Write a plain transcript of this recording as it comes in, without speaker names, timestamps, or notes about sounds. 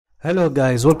Hello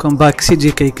guys, welcome back.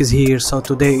 CGCAKE is here. So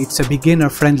today it's a beginner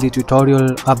friendly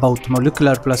tutorial about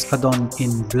Mollecular plus add-on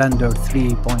in Blender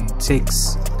 3.6.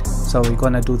 So we're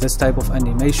gonna do this type of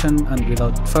animation, and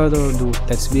without further ado,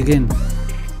 let's begin.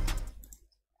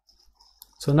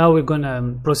 So now we're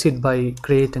gonna proceed by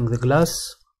creating the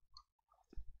glass.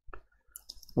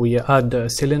 We add a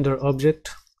cylinder object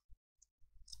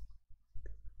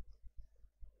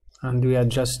and we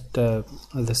adjust the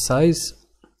size.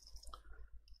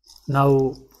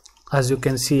 Now, as you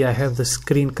can see, I have the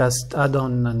screencast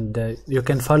add-on, and you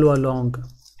can follow along.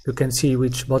 You can see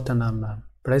which button I'm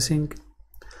pressing.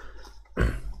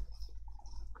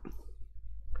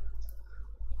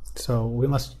 So we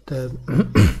must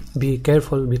be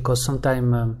careful, because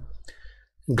sometimes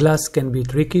glass can be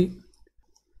tricky,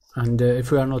 and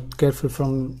if we are not careful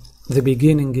from the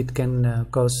beginning, it can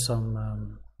cause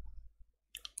some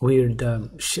weird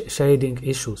shading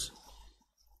issues.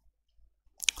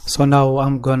 So now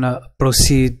I'm gonna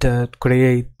proceed to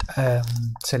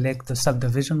select the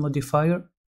subdivision modifier.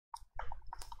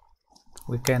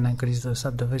 We can increase the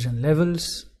subdivision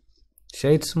levels,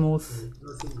 shade smooth,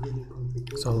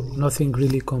 so nothing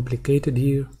really complicated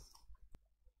here.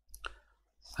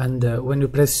 And when you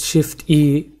press Shift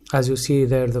E, as you see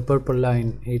there, the purple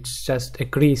line, it's just a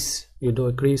crease. You do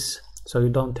a crease, so you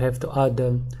don't have to add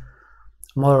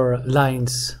more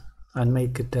lines and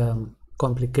make it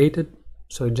complicated.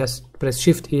 So you just press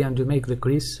Shift E and you make the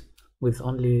crease with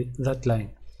only that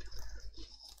line.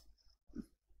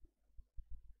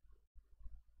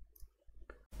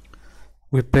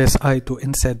 We press I to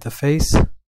insert the face.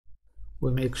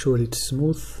 We make sure it's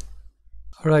smooth.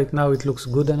 Alright, now it looks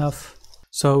good enough.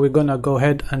 So we're gonna go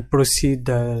ahead and proceed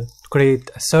to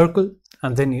create a circle,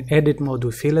 and then in edit mode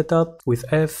we fill it up with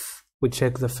F. We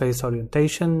check the face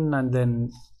orientation, and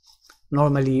then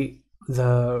normally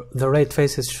the red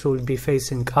faces should be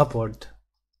facing upward,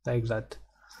 like that.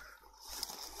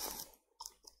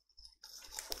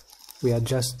 We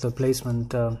adjust the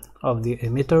placement of the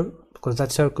emitter, because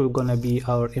that circle is gonna be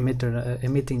our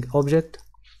emitting object.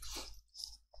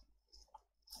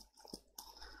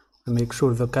 We make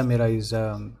sure the camera is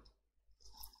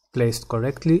placed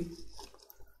correctly.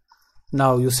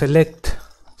 Now you select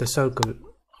the circle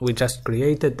we just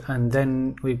created, and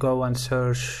then we go and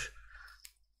search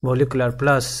Mollecular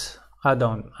plus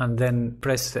add-on, and then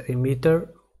press the emitter,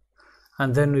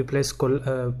 and then we press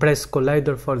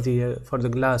collider for the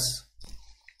glass,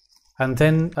 and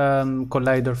then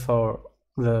collider for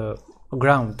the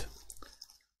ground,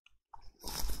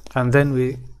 and then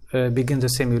we begin the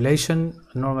simulation.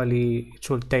 Normally it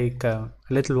should take a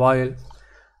little while,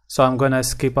 so I'm gonna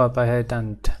skip up ahead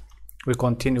and we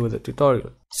continue with the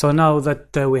tutorial. So now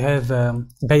that we have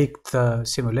baked the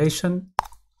simulation,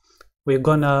 we're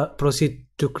gonna proceed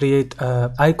to create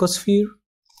a icosphere,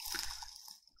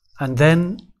 and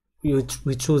then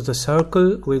we choose the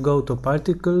circle. We go to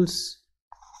particles,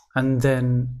 and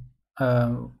then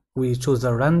we choose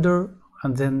the render,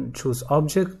 and then choose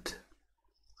object,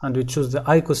 and we choose the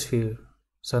icosphere.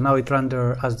 So now it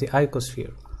renders as the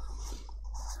icosphere.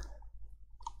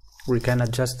 We can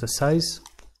adjust the size,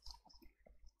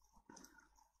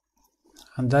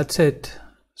 and that's it.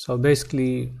 So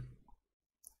basically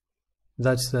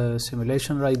that's the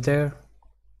simulation right there.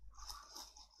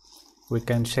 We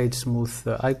can shade smooth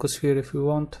the icosphere if we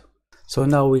want. So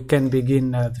now we can begin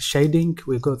the shading.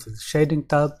 We go to the shading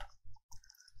tab,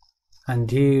 and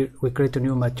here we create a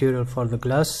new material for the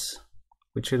glass,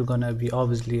 which is gonna be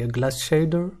obviously a glass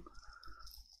shader.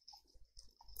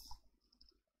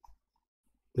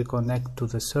 We connect to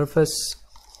the surface,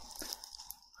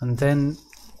 and then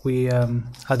we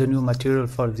add a new material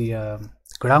for the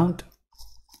ground,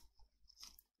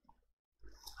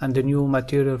 and the new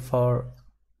material for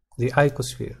the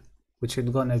icosphere, which is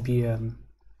gonna be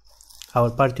our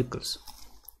particles.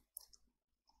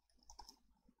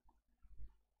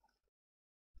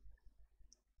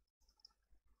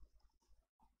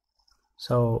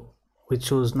 So we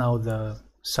choose now the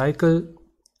cycle,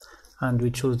 and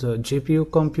we choose the GPU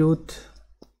compute.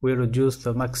 We reduce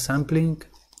the max sampling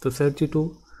to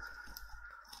 32,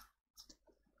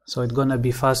 so it's gonna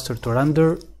be faster to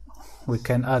render. We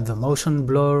can add the motion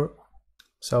blur,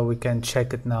 so we can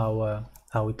check it now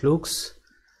how it looks.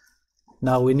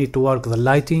 Now we need to work the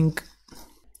lighting,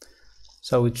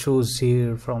 so we choose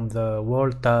here from the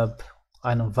world tab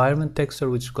an environment texture,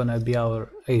 which is gonna be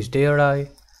our HDRI.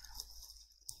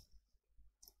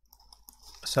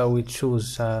 So we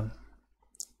choose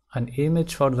an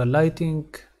image for the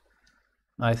lighting.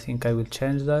 I think I will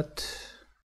change that.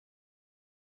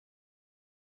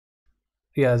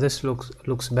 Yeah, this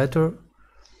looks better.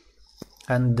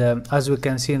 and as we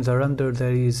can see in the render,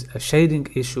 there is a shading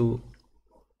issue,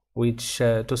 which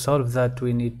to solve that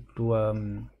we need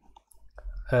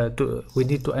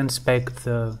to inspect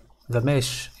the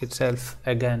mesh itself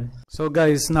again. So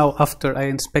guys, now after I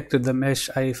inspected the mesh,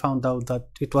 I found out that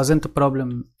it wasn't a problem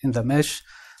in the mesh,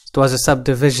 it was a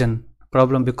subdivision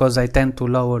problem, because I tend to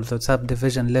lower the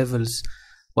subdivision levels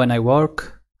when I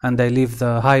work, and I leave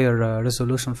the higher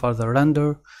resolution for the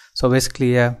render. So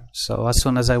basically, yeah, so as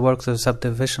soon as I work the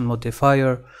subdivision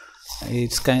modifier,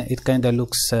 it kind of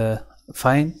looks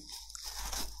fine.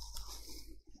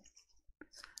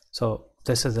 So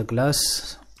this is the glass,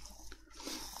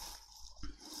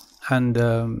 and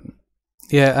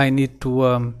yeah, I need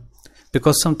to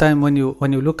because sometimes when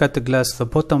you look at the glass, the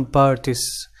bottom part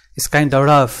is kind of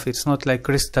rough. It's not like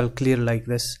crystal clear like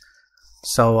this.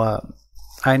 So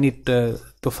I need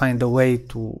to find a way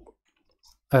to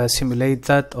simulate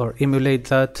that or emulate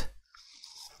that,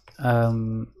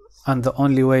 and the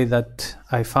only way that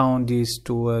I found is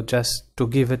to just to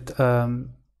give it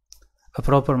a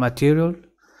proper material,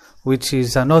 which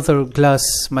is another glass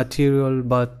material,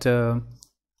 but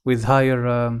with higher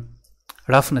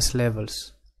roughness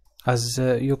levels, as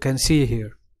you can see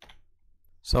here.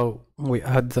 So we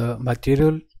add the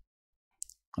material,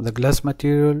 the glass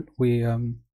material, we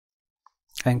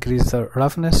increase the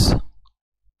roughness,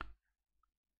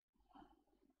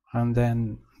 and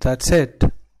then that's it.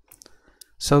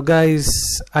 So guys,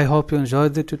 I hope you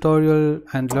enjoyed the tutorial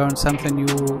and learned something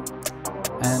new,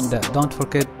 and don't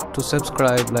forget to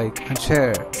subscribe, like and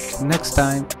share. Till next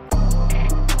time.